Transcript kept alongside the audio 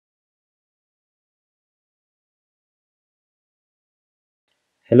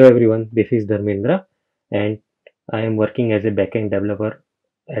Hello everyone, this is Dharmendra and I am working as a backend developer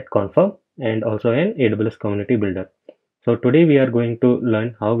at Confirm and also an AWS community builder. So today we are going to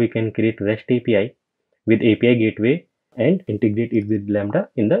learn how we can create REST API with API Gateway and integrate it with Lambda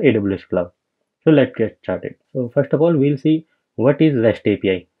in the AWS cloud. So let's get started. So first of all, we'll see what is REST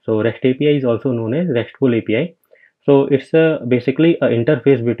API. So REST API is also known as RESTful API. So it's basically an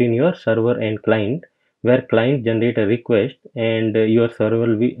interface between your server and client where client generate a request and your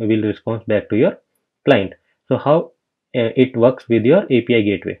server will respond back to your client. So how it works with your API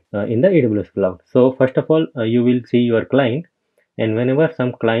gateway in the AWS cloud. So first of all, you will see your client, and whenever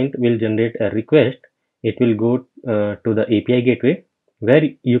some client will generate a request, it will go to the API gateway where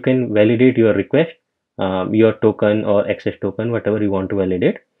you can validate your request, your token or access token, whatever you want to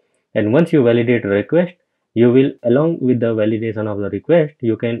validate. And once you validate a request, you will, along with the validation of the request,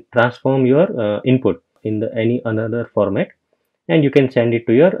 you can transform your input in the any another format, and you can send it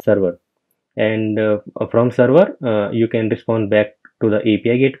to your server. And from server, you can respond back to the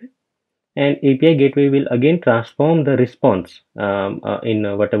API gateway, and API gateway will again transform the response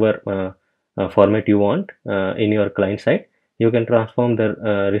in whatever format you want in your client side. You can transform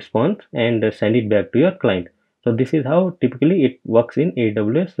the response and send it back to your client. So this is how typically it works in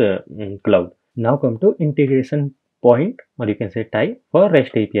AWS cloud. Now come to integration point, or you can say type for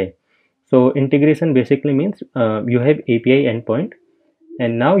REST API. So integration basically means you have API endpoint,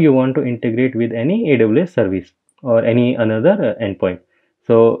 and now you want to integrate with any AWS service or any another endpoint.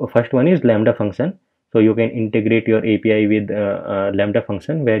 So first one is Lambda function. So you can integrate your API with Lambda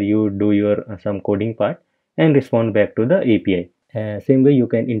function where you do your some coding part and respond back to the API. Same way you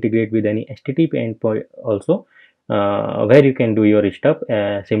can integrate with any HTTP endpoint also, where you can do your stuff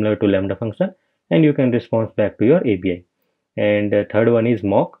similar to Lambda function, and you can respond back to your API. And third one is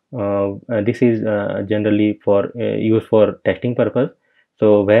mock. This is generally for use for testing purpose.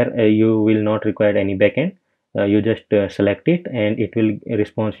 So where you will not require any backend, you just select it and it will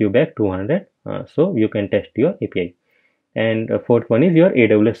respond you back 200. So you can test your API. And fourth one is your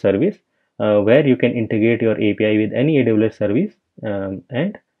AWS service, where you can integrate your API with any AWS service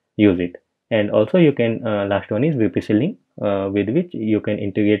and use it. And also you can last one is VPC link, with which you can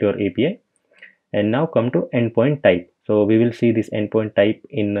integrate your API. And now come to endpoint type. So we will see this endpoint type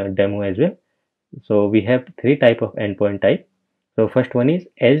in demo as well. So we have three type of endpoint type. So first one is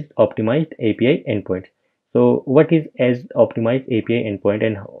as optimized API endpoint. So what is as optimized API endpoint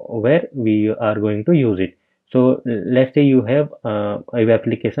and where we are going to use it? So let's say you have a web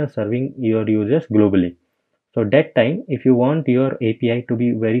application serving your users globally. So that time, if you want your API to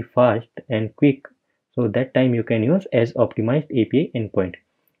be very fast and quick, so that time you can use as optimized API endpoint.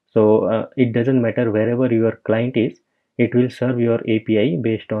 So it doesn't matter wherever your client is, it will serve your API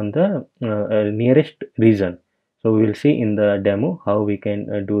based on the nearest region. So we will see in the demo how we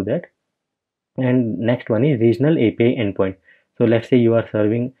can do that. And next one is regional API endpoint. So let's say you are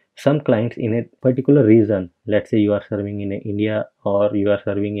serving some clients in a particular region. Let's say you are serving in India or you are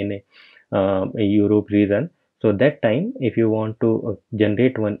serving in a Europe region. So that time, if you want to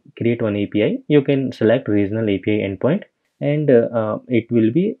create one API, you can select regional API endpoint, and it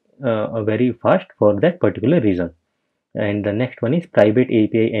will be very fast for that particular region. And the next one is private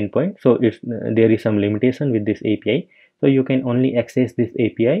API endpoint. So it's there is some limitation with this API. So you can only access this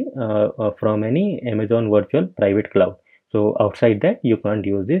API from any Amazon virtual private cloud. So outside that, you can't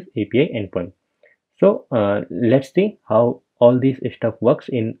use this API endpoint. So let's see how all this stuff works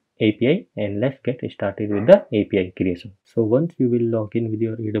in API, and let's get started with the API creation. So once you will log in with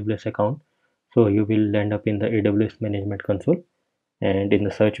your AWS account, so you will land up in the AWS management console, and in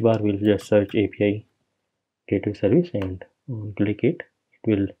the search bar we'll just search API gateway service and click it. It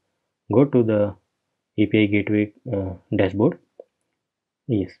will go to the API gateway dashboard.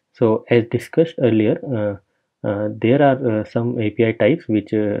 Yes, so as discussed earlier, there are some API types which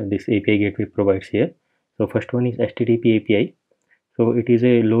this API gateway provides here. So first one is HTTP API. So it is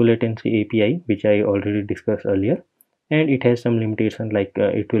a low latency API which I already discussed earlier, and it has some limitation like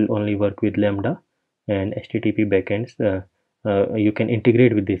it will only work with Lambda and HTTP backends. You can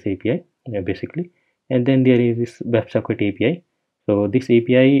integrate with this API basically. And then there is this WebSocket API. So this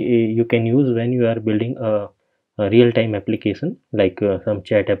API you can use when you are building a real-time application like some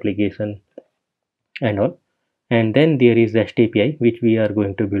chat application and all. And then there is REST API which we are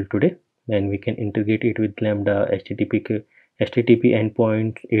going to build today, and we can integrate it with Lambda, HTTP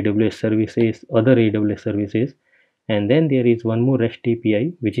endpoints, AWS services, other AWS services. And then there is one more REST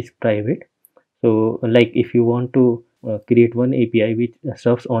API which is private. So like if you want to create one API which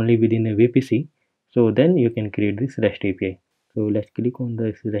serves only within a VPC, so then you can create this REST API. So let's click on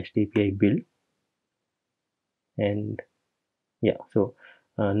this REST API build, and yeah, so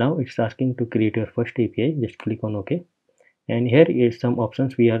Now it's asking to create your first API. Just click on OK. And here is some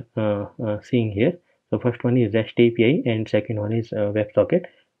options we are seeing here. So first one is REST API and second one is WebSocket.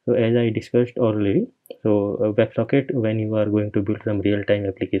 So as I discussed already, so WebSocket, when you are going to build some real-time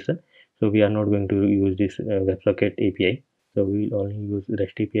application, so we are not going to use this WebSocket API. So we will only use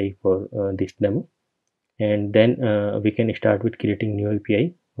REST API for this demo. And then we can start with creating new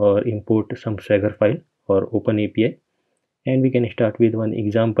API or import some Swagger file or open API. And we can start with one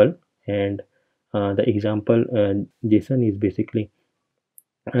example, and the example JSON is basically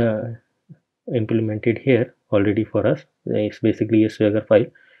uh, implemented here already for us. It's basically a Swagger file.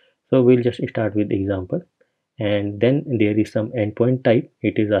 So we'll just start with example, and then there is some endpoint type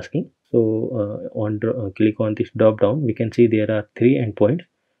it is asking. So click on this drop down, we can see there are three endpoints.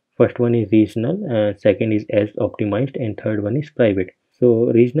 First one is regional, second is as optimized, and third one is private.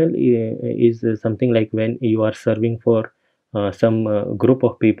 So regional is something like when you are serving for some group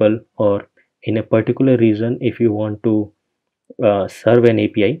of people, or in a particular region. If you want to serve an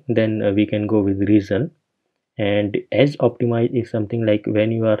API, then we can go with regional. And as optimized is something like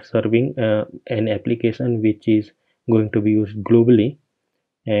when you are serving an application which is going to be used globally,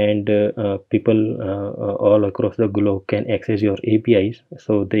 and people all across the globe can access your APIs.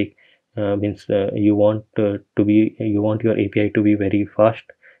 So they means you want you want your API to be very fast.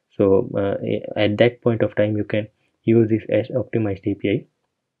 So at that point of time you can use this as optimized API.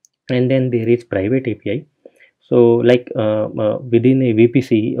 And then there is private API. So like within a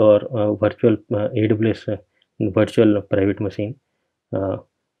VPC or virtual AWS virtual private machine, uh,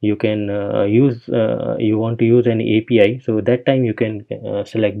 you can use you want to use an API. So that time you can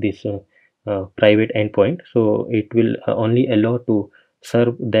select this private endpoint. So it will only allow to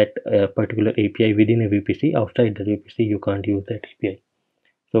serve that particular API within a VPC. Outside the VPC you can't use that API.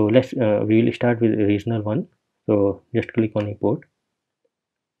 So let's we will start with the regional one. So just click on import.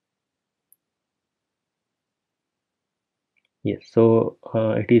 Yes, so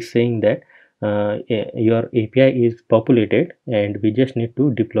it is saying that your API is populated and we just need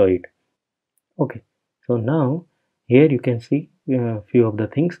to deploy it. Okay, so now here you can see a few of the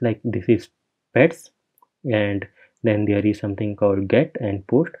things, like this is pets, and then there is something called get and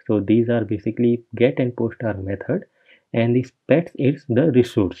post. So these are basically get and post are method, and this pets is the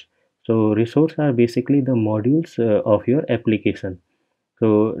resource. So resource are basically the modules of your application.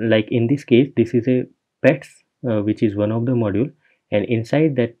 So like in this case, this is a pets which is one of the module, and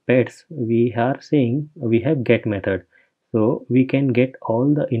inside that pets we are saying we have get method. So we can get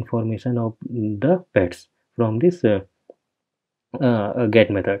all the information of the pets from this get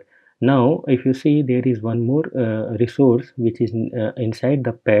method. Now if you see, there is one more resource which is inside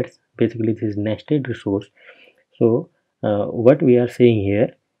the pets. Basically this is nested resource. So what we are saying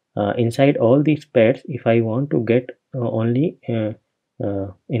here, inside all these pets, if I want to get only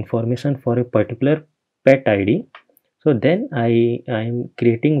information for a particular pet ID, so then I am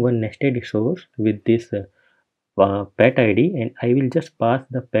creating one nested resource with this pet ID, and I will just pass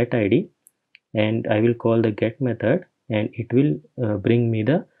the pet ID, and I will call the get method, and it will bring me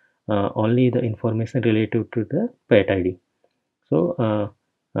the only the information related to the pet ID. So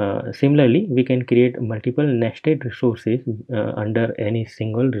similarly, we can create multiple nested resources under any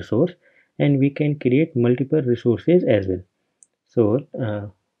single resource, and we can create multiple resources as well. So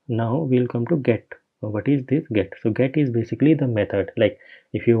now we'll come to get. What is this get? So get is basically the method. Like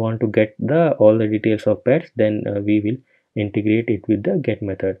if you want to get the all the details of pets, then we will integrate it with the get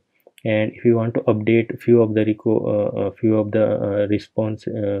method. And if you want to update few of the response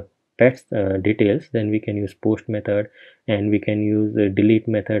pets details, then we can use post method, and we can use the delete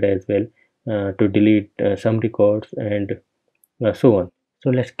method as well to delete some records, and so on.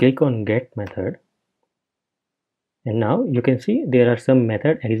 So let's click on get method, and now you can see there are some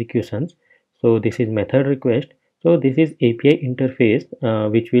method executions. So this is method request. So this is API interface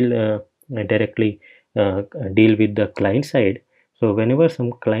which will directly deal with the client side. So whenever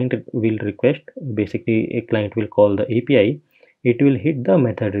some client will request, basically a client will call the API, it will hit the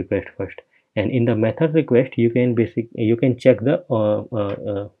method request first, and in the method request you can check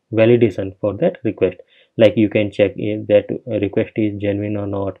the validation for that request. Like you can check if that request is genuine or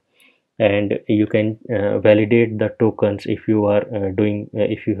not, and you can validate the tokens if you are doing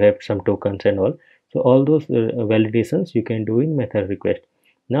if you have some tokens and all. So all those validations you can do in method request.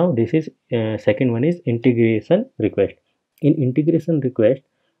 Now this is second one is integration request. In integration request,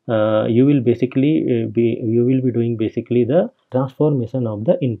 you will basically be doing basically the transformation of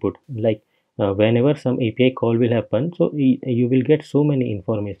the input. Like whenever some API call will happen, so you will get so many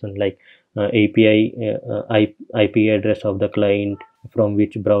information like API IP address of the client, from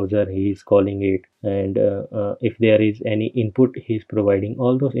which browser he is calling it, and if there is any input he is providing,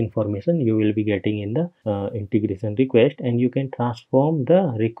 all those information you will be getting in the integration request, and you can transform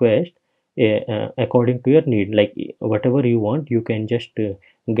the request according to your need. Like whatever you want, you can just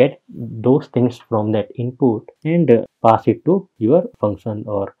get those things from that input and pass it to your function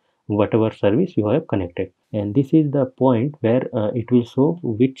or whatever service you have connected. And this is the point where it will show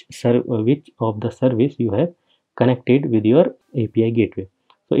which of the service you have connected with your API gateway.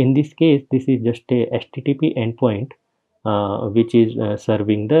 So in this case, this is just a HTTP endpoint which is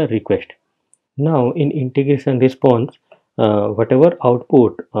serving the request. Now in integration response, whatever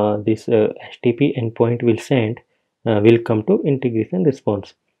output this HTTP endpoint will send will come to integration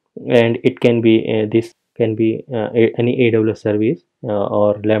response, and it can be this can be any AWS service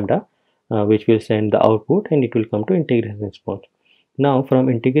or Lambda, which will send the output and it will come to integration response. Now from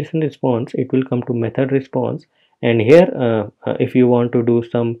integration response, it will come to method response, and here if you want to do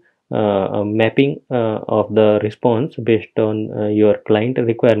some mapping of the response based on your client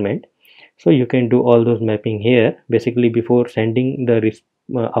requirement, so you can do all those mapping here. Basically, before sending the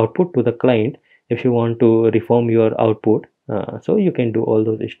output to the client, if you want to reform your output, so you can do all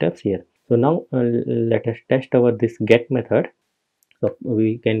those steps here. So now let us test our this get method. So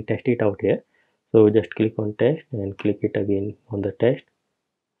we can test it out here. So just click on test and click it again on the test.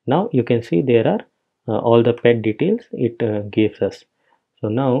 Now you can see there are all the pet details it gives us. So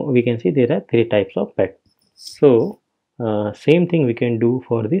now we can see there are 3 types of pet. So same thing we can do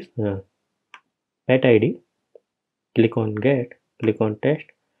for this pet ID. Click on get, click on test,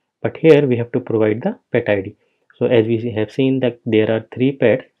 but here we have to provide the pet ID. So as we have seen that there are 3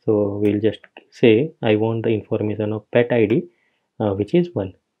 pets, so we'll just say I want the information of pet ID which is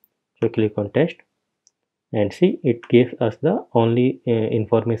 1. So click on test and see it gives us the only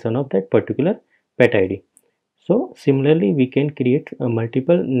information of that particular pet ID. So similarly we can create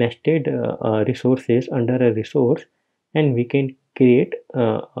multiple nested resources under a resource, and we can create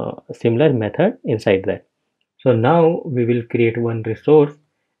a similar method inside that. So now we will create one resource,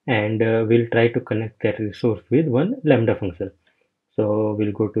 and we'll try to connect that resource with one Lambda function. So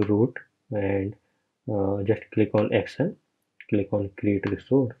we'll go to root and just click on action, click on create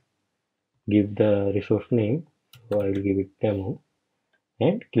resource, give the resource name. So I will give it demo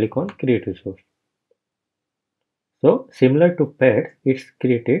and click on create resource. So similar to pets, it's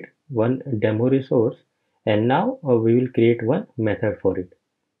created one demo resource, and now we will create one method for it.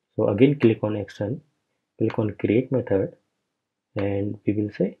 So again click on action, click on create method, and we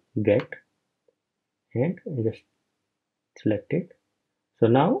will say get and just select it. So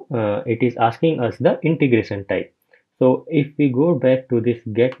now it is asking us the integration type. So if we go back to this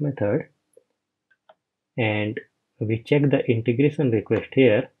get method and we check the integration request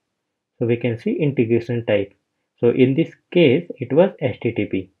here, so we can see integration type. So in this case it was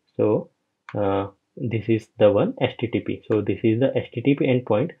HTTP. So this is the one HTTP. So this is the HTTP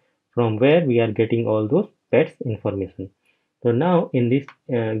endpoint from where we are getting all those pets information. So now in this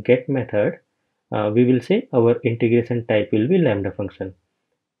get method, we will say our integration type will be Lambda function,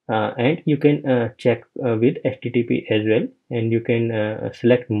 and you can check with HTTP as well, and you can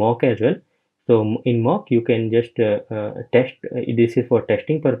select mock as well. So in mock you can just test. This is for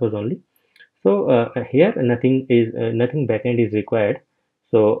testing purpose only. So here nothing backend is required.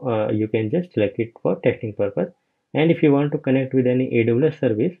 So you can just select it for testing purpose. And if you want to connect with any AWS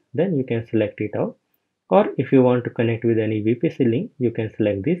service, then you can select it out. Or if you want to connect with any VPC link, you can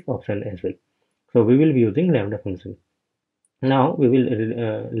select this option as well. So we will be using Lambda function. Now we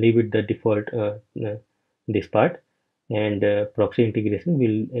will leave it the default this part, and proxy integration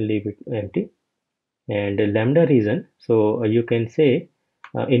will leave it empty. And Lambda region, so you can say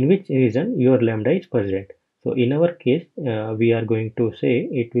in which region your Lambda is present. So in our case, we are going to say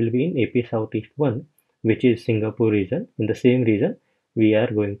it will be in AP Southeast 1, which is Singapore region. In the same region, we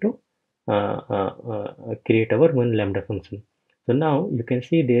are going to create our one Lambda function. So now you can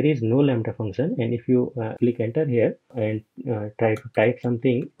see there is no Lambda function, and if you click enter here and try to type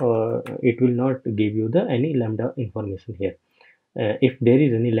something, it will not give you the any Lambda information here. If there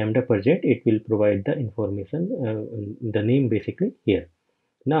is any Lambda project, it will provide the information, the name basically here.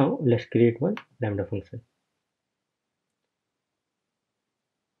 Now let's create one Lambda function.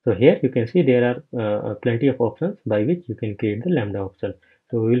 So here you can see there are plenty of options by which you can create the Lambda option.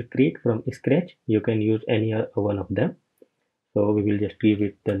 So we will create from scratch. You can use any one of them. So we will just give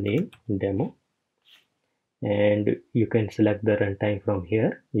it the name demo, and you can select the runtime from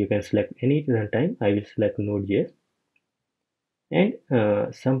here. You can select any runtime. I will select Node.js, and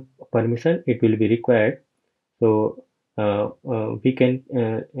some permission it will be required. So we can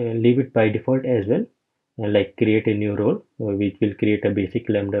leave it by default as well, like create a new role, which will create a basic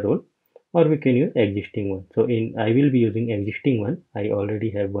Lambda role, or we can use existing one. So I will be using existing one. I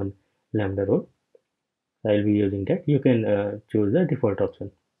already have one Lambda role. I'll be using that. You can choose the default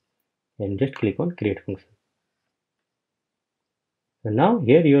option and just click on create function. So now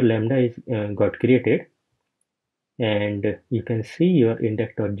here your Lambda is got created, and you can see your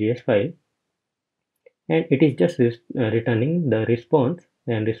index.js file, and it is just returning the response,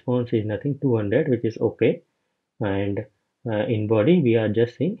 and response is nothing 200, which is okay. And in body we are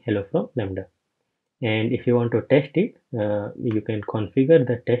just saying hello from Lambda. And if you want to test it, you can configure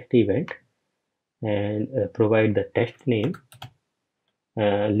the test event and provide the test name.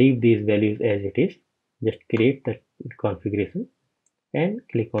 Leave these values as it is. Just create the configuration and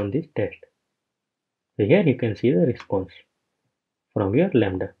click on this test. So here you can see the response from your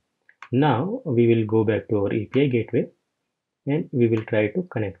Lambda. Now we will go back to our API gateway and we will try to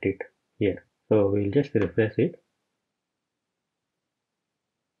connect it here. So we'll just refresh it.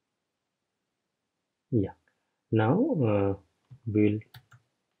 Yeah. Now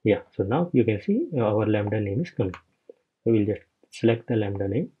so now you can see our Lambda name is coming. So we'll just select the Lambda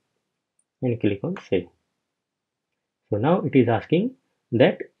name and click on save. So now it is asking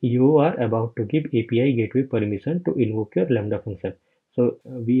that you are about to give API gateway permission to invoke your Lambda function. So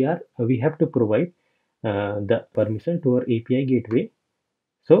we have to provide the permission to our API gateway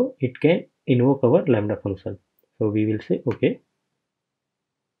so it can invoke our Lambda function. So we will say okay.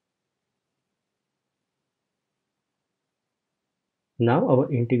 Now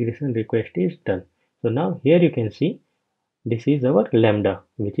our integration request is done. So now here you can see this is our Lambda,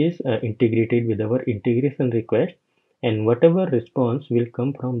 which is integrated with our integration request, and whatever response will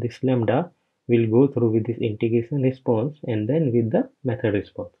come from this Lambda will go through with this integration response and then with the method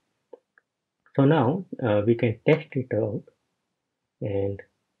response. So now we can test it out, and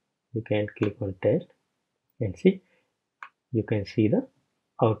we can click on test and see, you can see the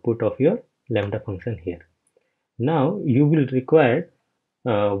output of your Lambda function here. Now you will require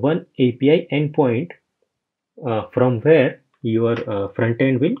one API endpoint from where your front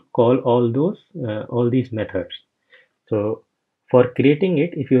end will call all these methods. So for creating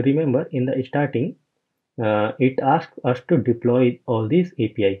it, if you remember in the starting, it asks us to deploy all these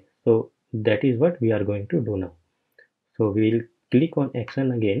API. So that is what we are going to do now. So we will click on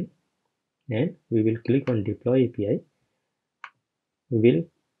action again, and we will click on deploy API. We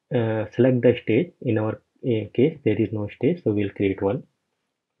will select the stage. In our case, there is no stage, so we'll create one.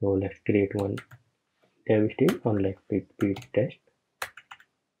 So let's create one dev stage on like pit test.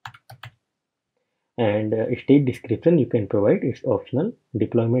 And state description you can provide, it's optional.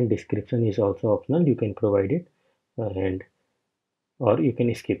 Deployment description is also optional, you can provide it, and or you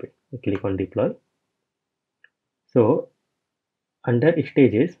can skip it. Click on deploy. So under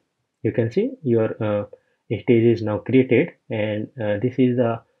stages you can see your stage is now created, and this is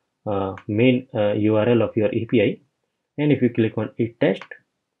the main URL of your API. And if you click on it test,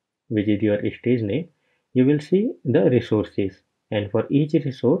 which is your stage name, you will see the resources, and for each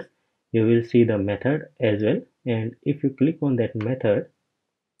resource you will see the method as well. And if you click on that method,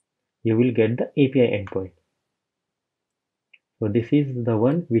 you will get the API endpoint. So this is the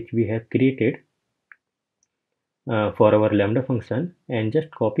one which we have created for our Lambda function, and just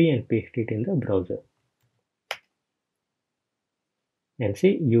copy and paste it in the browser. And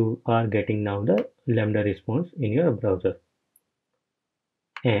see, you are getting now the Lambda response in your browser.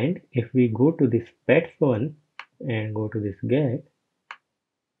 And if we go to this pets one and go to this get,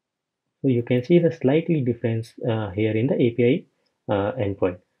 so you can see the slightly difference here in the API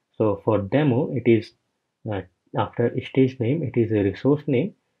endpoint. So for demo, it is after stage name, it is a resource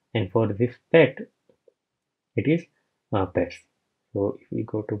name, and for this pet, it is pets. So if we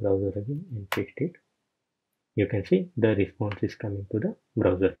go to browser again and paste it, you can see the response is coming to the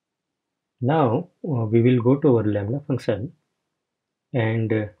browser. Now we will go to our Lambda function,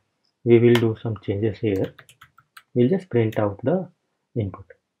 and we will do some changes here. We'll just print out the input.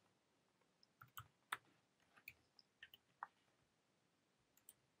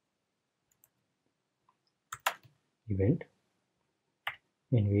 Event,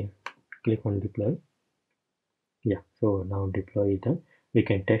 and we'll click on deploy. Yeah, so now deploy is done. We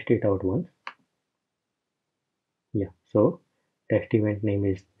can test it out once. Yeah, so test event name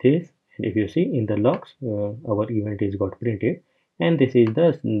is this, and if you see in the logs, our event is got printed, and this is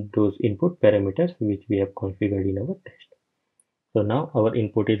those input parameters which we have configured in our test. So now our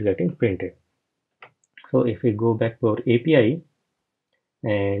input is getting printed. So if we go back to our API,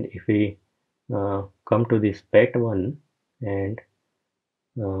 and if we come to this pet one and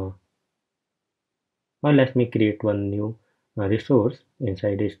or let me create one new resource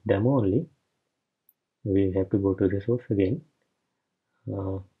inside this demo only. We have to go to resource again,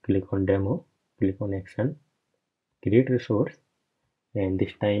 click on demo, click on action, create resource, and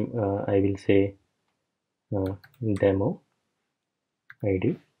this time I will say demo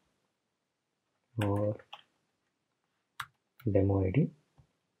id or demo id,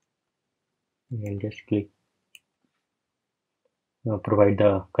 and just click provide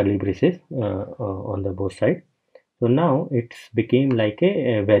the curly braces on the both side. So now it's became like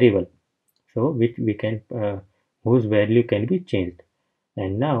a variable, so which we can whose value can be changed.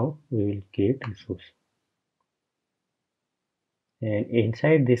 And now we will create resource, and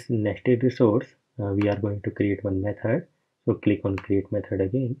inside this nested resource we are going to create one method. So click on create method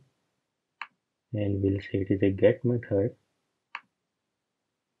again, and we'll say it is a get method,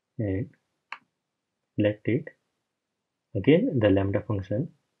 and select it again the lambda function,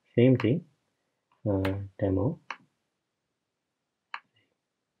 same thing, demo.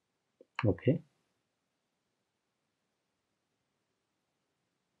 Okay,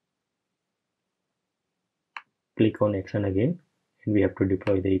 click on action again, and we have to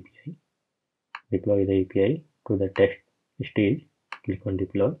deploy the API. Deploy the API to the test stage. Click on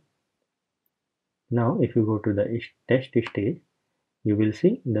deploy. Now if you go to the test stage, you will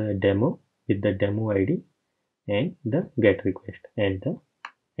see the demo with the demo ID and the get request, and the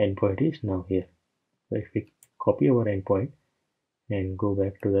endpoint is now here. So if we copy our endpoint and go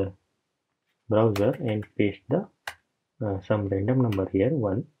back to the browser and paste the some random number here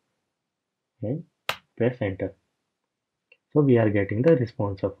 1 and press enter, so we are getting the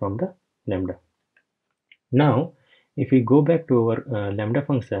response from the lambda. Now if we go back to our lambda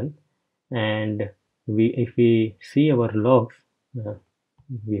function, and if we see our logs,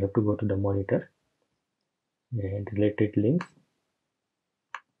 we have to go to the monitor and related links,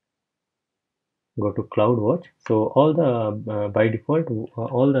 go to CloudWatch. So all the by default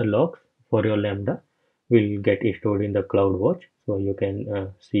all the logs for your lambda will get stored in the CloudWatch, so you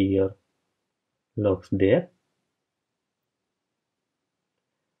can see your logs there.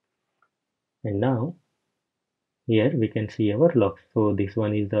 And now here we can see our logs. So this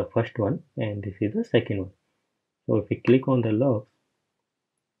one is the first one and this is the second one. So if we click on the logs,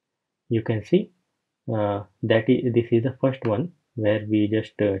 you can see this is the first one where we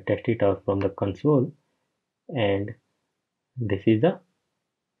just test it out from the console, and this is the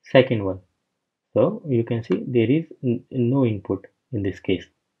second one. So you can see there is no input in this case.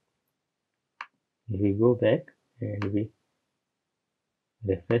 If we go back and we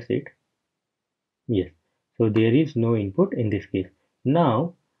refresh it, yes, so there is no input in this case.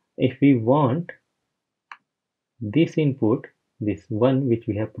 Now if we want this input, this one which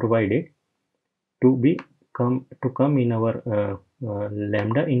we have provided, to come in our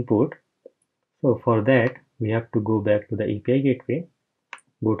lambda input, so for that we have to go back to the API gateway,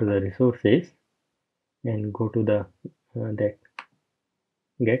 go to the resources, and go to the that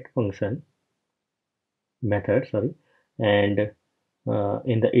get function method, sorry, and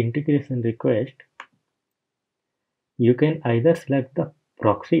in the integration request you can either select the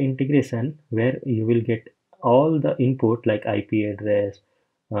proxy integration where you will get all the input like IP address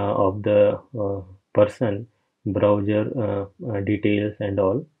of the person, browser details and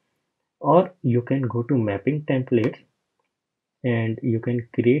all, or you can go to mapping templates and you can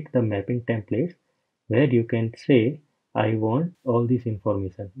create the mapping templates where you can say I want all this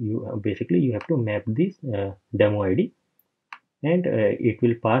information. You basically you have to map this demo ID, and it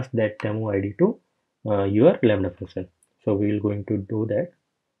will pass that demo ID to your lambda function. So we will going to do that.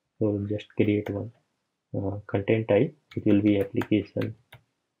 So just create one content type. It will be application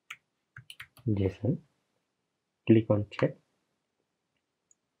JSON. Click on check.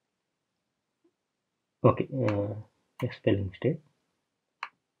 Okay, spelling mistake.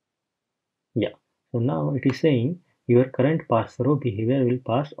 Yeah. So now it is saying your current parse row behavior will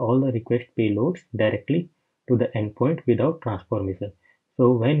pass all the request payloads directly to the endpoint without transformation.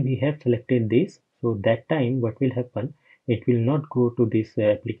 So when we have selected this, so that time what will happen, it will not go to this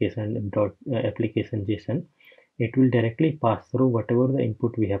application JSON. It will directly pass through whatever the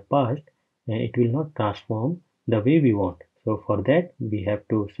input we have passed, and it will not transform the way we want. So for that we have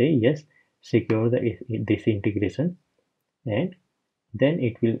to say yes, secure this integration, and then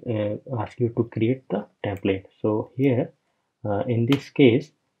it will ask you to create the template. So here in this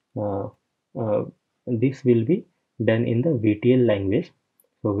case this will be done in the VTL language,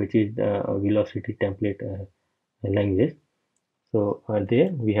 so which is the velocity template language. So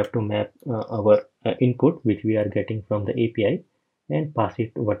there we have to map our input which we are getting from the API and pass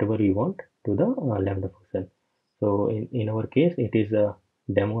it whatever we want to the lambda function. So in our case, it is a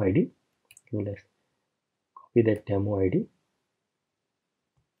demo ID. So let's copy that demo ID,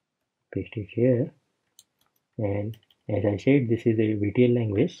 paste it here. And as I said, this is a VTL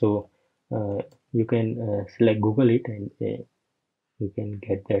language, so you can select Google it, and you can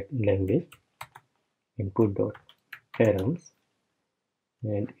get that language. Input dot params,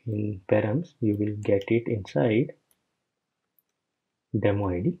 and in params you will get it inside demo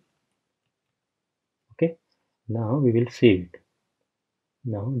ID. Okay, now we will save it.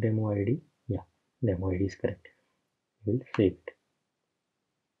 Now demo ID, yeah, demo ID is correct. We will save it,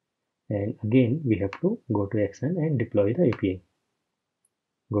 and again we have to go to action and deploy the API.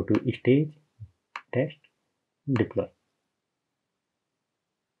 Go to stage, test, deploy.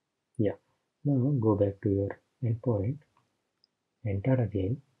 Yeah, now go back to your endpoint, enter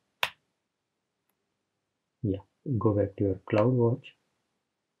again. Yeah, go back to your CloudWatch,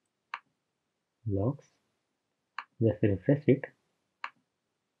 logs, just refresh it.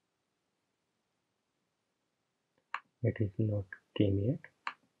 It is not came yet.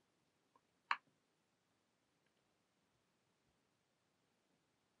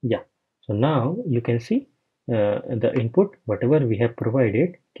 Yeah, so now you can see the input, whatever we have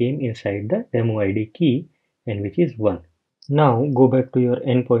provided, came inside the demo ID key, and which is 1. Now go back to your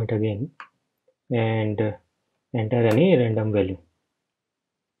endpoint again and enter any random value.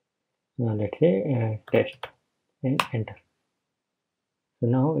 Let's say test, and enter. So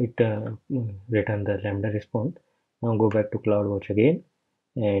now it return the lambda response. Now go back to CloudWatch again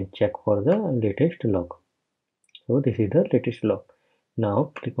and check for the latest log. So this is the latest log.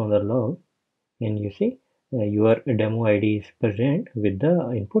 Now click on the log, and you see your demo ID is present with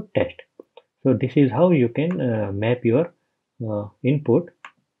the input test. So this is how you can map your input,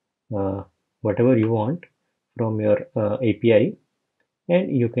 whatever you want from your API,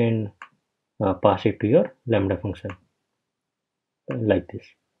 and you can pass it to your lambda function like this.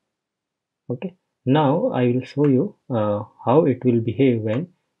 Okay, now I will show you how it will behave when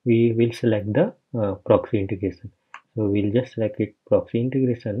we will select the proxy integration. So we'll just select it, proxy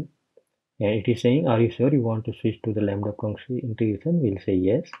integration, and it is saying, are you sure you want to switch to the lambda proxy integration? We'll say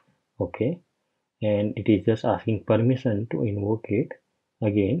yes. Okay, and it is just asking permission to invoke it.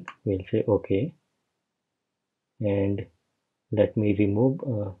 Again we'll say okay, and let me remove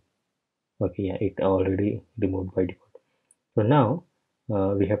okay, yeah, it already removed by default. So now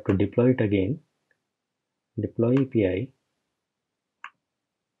we have to deploy it again. Deploy API,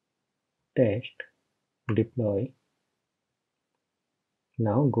 test, deploy.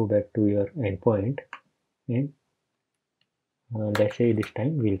 Now go back to your endpoint, and let's say this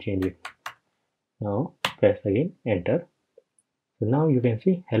time we'll change it. Now press again, enter. So now you can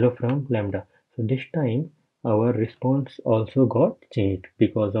see hello from lambda. So this time our response also got changed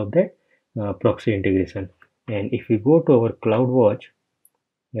because of that proxy integration. And if we go to our CloudWatch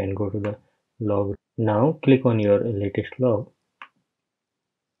and go to the log, now click on your latest log.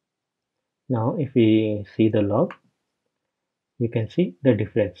 Now if we see the log, you can see the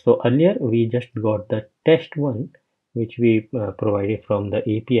difference. So earlier we just got the test one, which we provided from the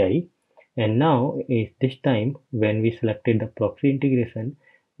API, and now is this time when we selected the proxy integration,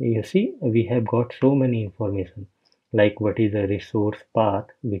 you see we have got so many information, like what is the resource path,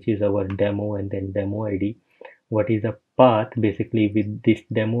 which is our demo, and then demo ID, what is the path basically with this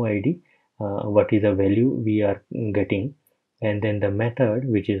demo ID, what is the value we are getting, and then the method,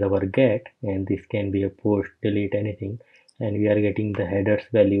 which is our get, and this can be a post, delete, anything, and we are getting the headers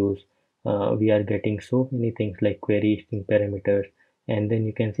values. We are getting so many things like query string parameters, and then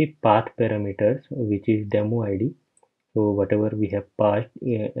you can see path parameters, which is demo ID. So whatever we have passed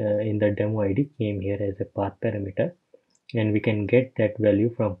in the demo ID came here as a path parameter, and we can get that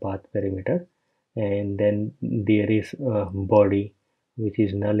value from path parameter. And then there is body, which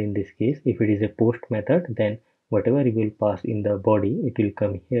is null in this case. If it is a post method, then whatever you will pass in the body, it will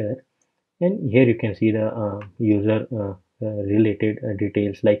come here. And here you can see the user related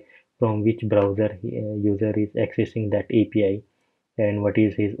details, like from which browser user is accessing that API, and what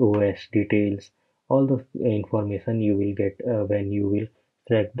is his OS details. All those information you will get when you will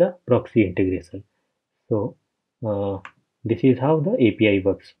select the proxy integration. So this is how the API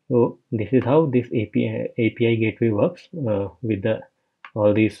works. So this is how this API gateway works with the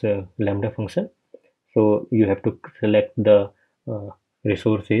all these lambda function. So you have to select the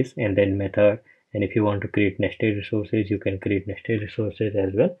resources and then method, and if you want to create nested resources, you can create nested resources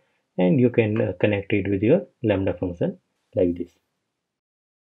as well, and you can connect it with your lambda function like this.